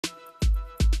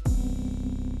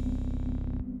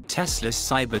Tesla's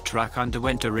Cybertruck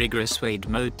underwent a rigorous wade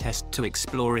mode test to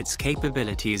explore its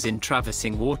capabilities in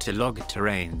traversing waterlogged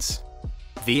terrains.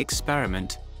 The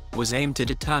experiment was aimed to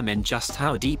determine just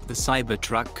how deep the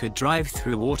Cybertruck could drive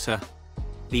through water.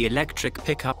 The electric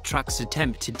pickup trucks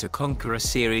attempted to conquer a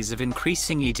series of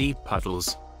increasingly deep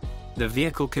puddles. The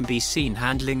vehicle can be seen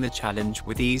handling the challenge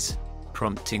with ease,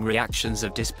 prompting reactions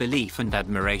of disbelief and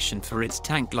admiration for its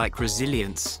tank-like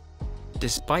resilience.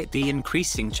 Despite the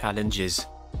increasing challenges,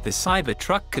 the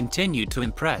Cybertruck continued to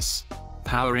impress,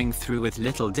 powering through with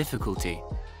little difficulty.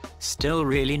 Still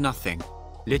really nothing,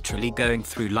 literally going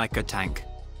through like a tank.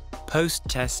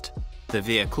 Post-test, the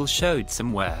vehicle showed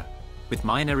some wear, with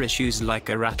minor issues like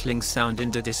a rattling sound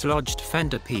and a dislodged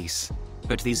fender piece,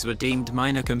 but these were deemed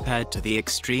minor compared to the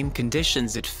extreme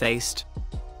conditions it faced.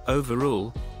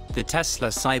 Overall, the Tesla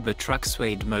Cybertruck's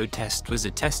wade mode test was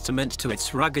a testament to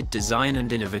its rugged design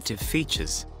and innovative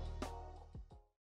features.